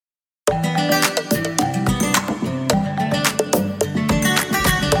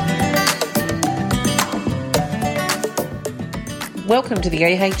Welcome to the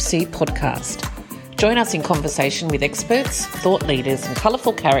AHC podcast. Join us in conversation with experts, thought leaders and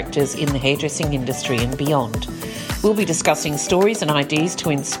colourful characters in the hairdressing industry and beyond. We'll be discussing stories and ideas to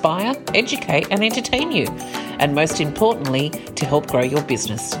inspire, educate and entertain you, and most importantly, to help grow your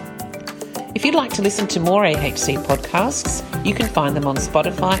business. If you'd like to listen to more AHC podcasts, you can find them on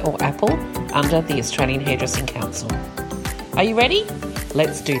Spotify or Apple under the Australian Hairdressing Council. Are you ready?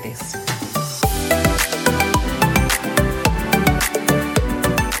 Let's do this.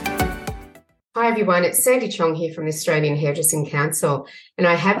 Hi everyone, it's Sandy Chong here from the Australian Hairdressing Council, and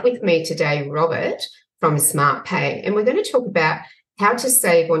I have with me today Robert from Smart Pay, and we're going to talk about how to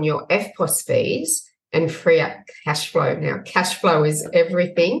save on your EFTPOS fees and free up cash flow. Now, cash flow is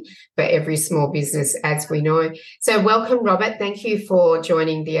everything for every small business, as we know. So welcome, Robert. Thank you for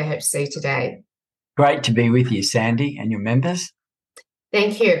joining the AHC today. Great to be with you, Sandy, and your members.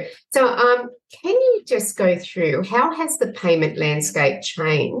 Thank you. So can you just go through how has the payment landscape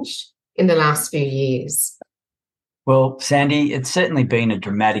changed in the last few years? Well, Sandy, it's certainly been a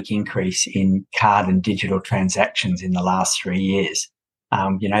dramatic increase in card and digital transactions in the last 3 years.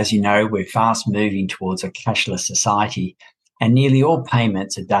 As you know, we're fast moving towards a cashless society, and nearly all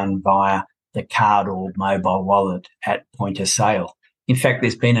payments are done via the card or mobile wallet at point of sale. In fact,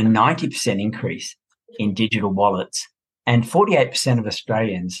 there's been a 90% increase in digital wallets, and 48% of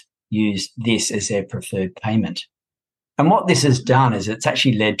Australians use this as their preferred payment. And what this has done is it's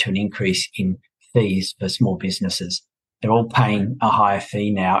actually led to an increase in fees for small businesses. They're all paying a higher fee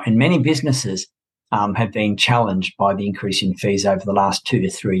now, and many businesses have been challenged by the increase in fees over the last 2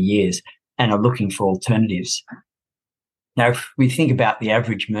 to 3 years and are looking for alternatives. Now, if we think about the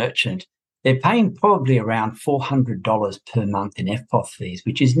average merchant, they're paying probably around $400 per month in EFTPOS fees,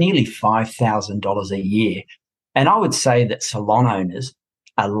 which is nearly $5,000 a year. And I would say that salon owners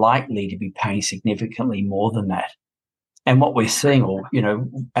are likely to be paying significantly more than that. And what we're seeing,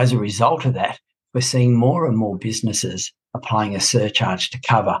 as a result of that, we're seeing more and more businesses applying a surcharge to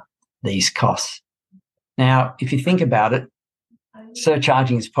cover these costs. Now, if you think about it,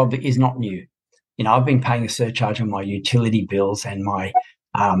 surcharging is not new. I've been paying a surcharge on my utility bills and my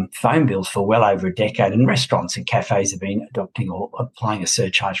phone bills for well over a decade, and restaurants and cafes have been adopting or applying a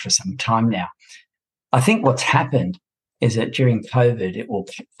surcharge for some time now. I think what's happened is that during COVID,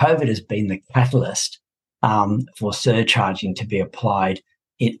 COVID has been the catalyst for surcharging to be applied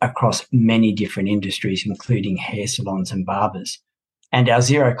across many different industries, including hair salons and barbers. And our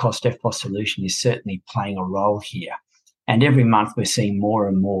zero-cost EFTPOS solution is certainly playing a role here. And every month we're seeing more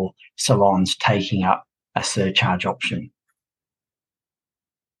and more salons taking up a surcharge option.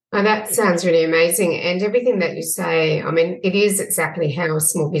 Oh, that sounds really amazing. And everything that you say, it is exactly how a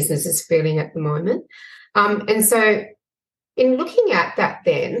small business is feeling at the moment. And so in looking at that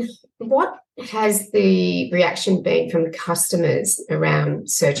then, what has the reaction been from customers around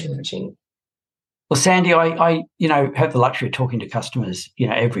surcharging? Well, Sandy, I have the luxury of talking to customers,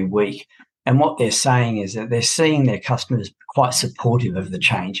 every week. And what they're saying is that they're seeing their customers quite supportive of the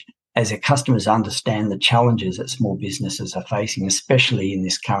change as their customers understand the challenges that small businesses are facing, especially in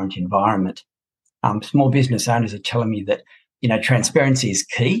this current environment. Small business owners are telling me that, transparency is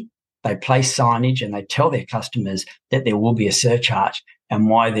key. They place signage and they tell their customers that there will be a surcharge and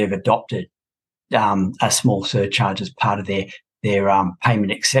why they've adopted a small surcharge as part of their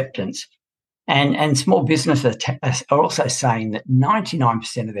payment acceptance. And small businesses are also saying that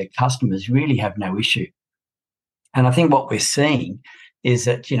 99% of their customers really have no issue. And I think what we're seeing is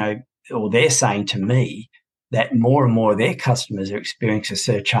that, they're saying to me that more and more of their customers are experiencing a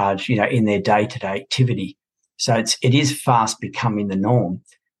surcharge, in their day-to-day activity. So it is fast becoming the norm.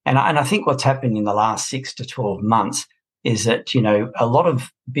 And I think what's happened in the last 6 to 12 months is that, a lot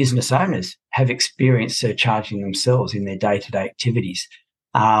of business owners have experienced surcharging themselves in their day-to-day activities.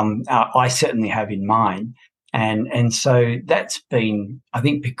 I certainly have in mine. And so that's been, I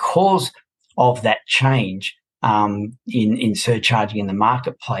think, because of that change in surcharging in the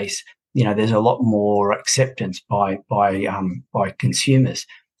marketplace, there's a lot more acceptance by consumers.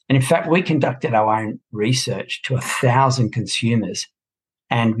 And in fact, we conducted our own research to 1,000 consumers,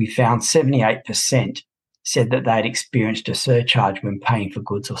 and we found 78% said that they'd experienced a surcharge when paying for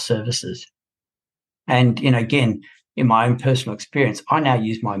goods or services. And, again, in my own personal experience, I now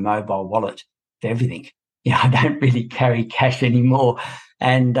use my mobile wallet for everything. I don't really carry cash anymore.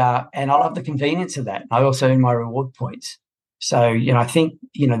 And I love the convenience of that. I also earn my reward points. So, I think,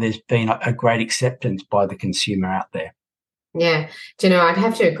 there's been a great acceptance by the consumer out there. Yeah. I'd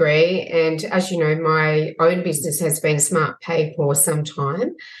have to agree. And as you know, my own business has been Smart Pay for some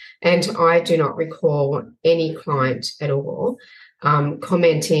time, and I do not recall any client at all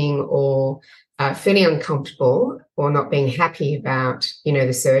commenting or feeling uncomfortable or not being happy about,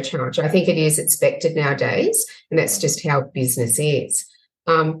 the surcharge. I think it is expected nowadays, and that's just how business is.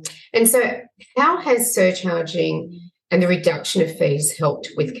 And so how has surcharging and the reduction of fees helped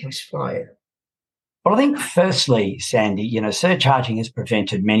with cash flow? Well, I think firstly, Sandy, surcharging has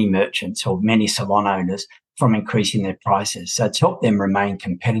prevented many merchants or many salon owners from increasing their prices. So it's helped them remain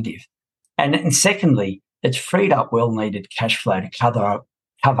competitive. And secondly, it's freed up well-needed cash flow to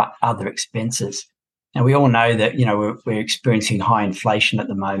cover other expenses. And we all know that, we're experiencing high inflation at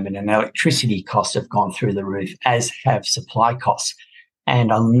the moment, and electricity costs have gone through the roof, as have supply costs.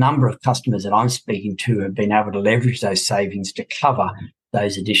 And a number of customers that I'm speaking to have been able to leverage those savings to cover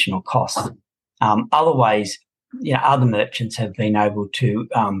those additional costs. Other ways, other merchants have been able to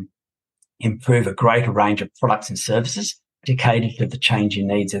improve a greater range of products and services to cater to the changing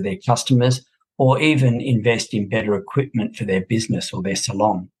needs of their customers, or even invest in better equipment for their business or their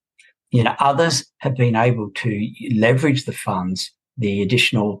salon. Others have been able to leverage the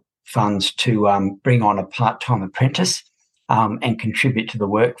additional funds to bring on a part-time apprentice and contribute to the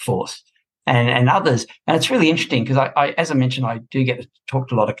workforce. And others, and it's really interesting because I, as I mentioned, I do get to talk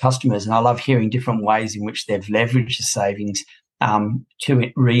to a lot of customers, and I love hearing different ways in which they've leveraged the savings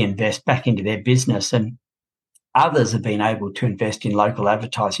to reinvest back into their business. And others have been able to invest in local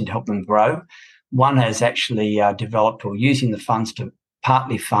advertising to help them grow. One has actually developed or using the funds to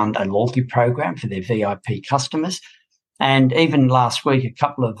partly fund a loyalty program for their VIP customers. And even last week, a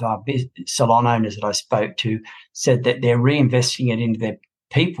couple of salon owners that I spoke to said that they're reinvesting it into their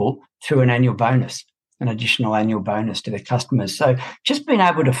people through an additional annual bonus to their customers. So just being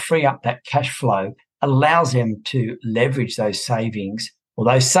able to free up that cash flow allows them to leverage those savings, or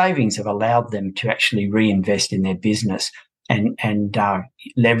those savings have allowed them to actually reinvest in their business and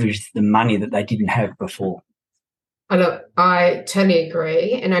leverage the money that they didn't have before. Oh, look, I totally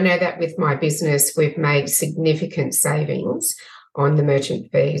agree. And I know that with my business, we've made significant savings on the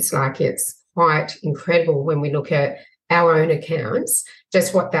merchant fees. Like, it's quite incredible when we look at our own accounts,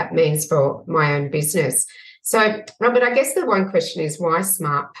 just what that means for my own business. So, Robert, I guess the one question is, why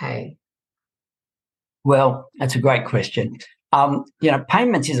Smart Pay? Well, that's a great question.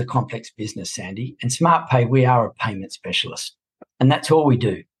 Payments is a complex business, Sandy, and Smart Pay, we are a payment specialist, and that's all we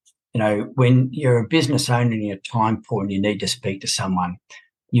do. When you're a business owner and you're time poor and you need to speak to someone,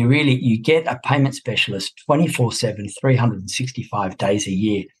 you get a payment specialist 24/7, 365 days a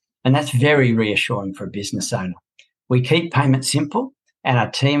year, and that's very reassuring for a business owner. We keep payments simple, and our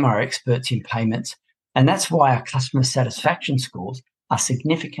team are experts in payments, and that's why our customer satisfaction scores are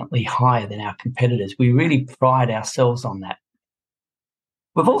significantly higher than our competitors. We really pride ourselves on that.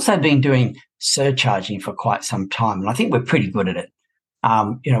 We've also been doing surcharging for quite some time, and I think we're pretty good at it.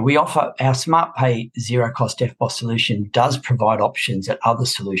 We offer our Smart Pay zero cost EFTPOS solution does provide options that other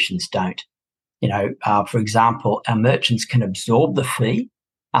solutions don't. For example, our merchants can absorb the fee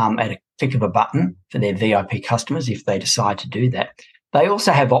at a click of a button for their VIP customers if they decide to do that. They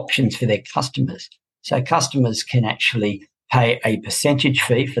also have options for their customers. So customers can actually pay a percentage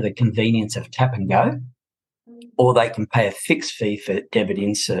fee for the convenience of tap and go, or they can pay a fixed fee for debit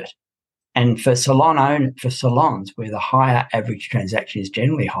insert. And for salons where the higher average transaction is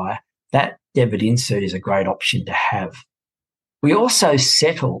generally higher, that debit insert is a great option to have. We also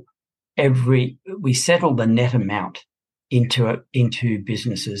settle the net amount into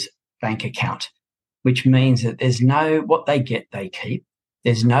businesses' bank account, which means that what they get, they keep.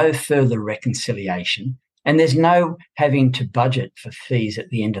 There's no further reconciliation, and there's no having to budget for fees at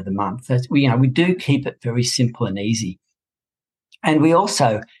the end of the month. We do keep it very simple and easy. And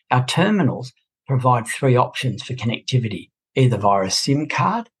our terminals provide 3 options for connectivity, either via a SIM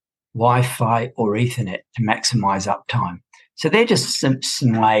card, Wi-Fi, or Ethernet to maximize uptime. So they're just some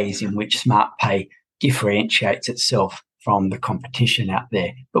ways in which Smart Pay differentiates itself from the competition out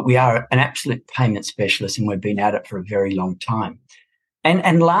there. But we are an absolute payment specialist, and we've been at it for a very long time.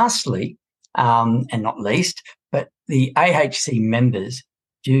 And lastly, and not least, but the AHC members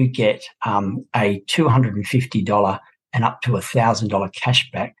do get a $250 and up to $1,000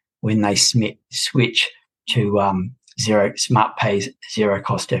 cashback when they switch to Smart Pay's zero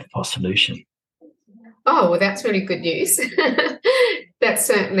cost EFTPOS solution. Oh, well, that's really good news. That's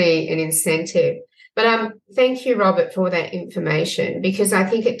certainly an incentive. But thank you, Robert, for that information, because I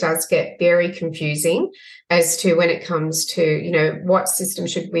think it does get very confusing as to when it comes to, what system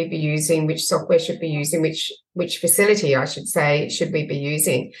should we be using, which software should be using, which which facility, I should say, should we be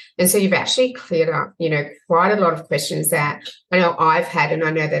using? And so you've actually cleared up, quite a lot of questions that I know I've had, and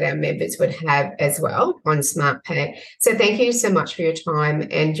I know that our members would have as well on SmartPay. So thank you so much for your time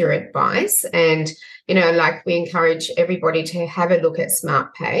and your advice. And, we encourage everybody to have a look at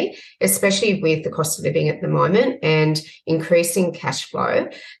SmartPay, especially with the cost of living at the moment and increasing cash flow.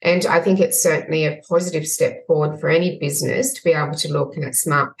 And I think it's certainly a positive step forward for any business to be able to look at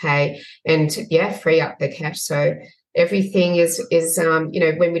SmartPay and, free up the cash. So everything is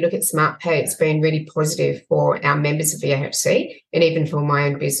when we look at SmartPay, it's been really positive for our members of the EHC and even for my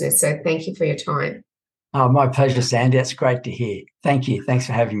own business. So thank you for your time. Oh, my pleasure, Sandy. That's great to hear. Thank you. Thanks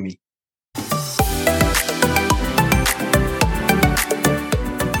for having me.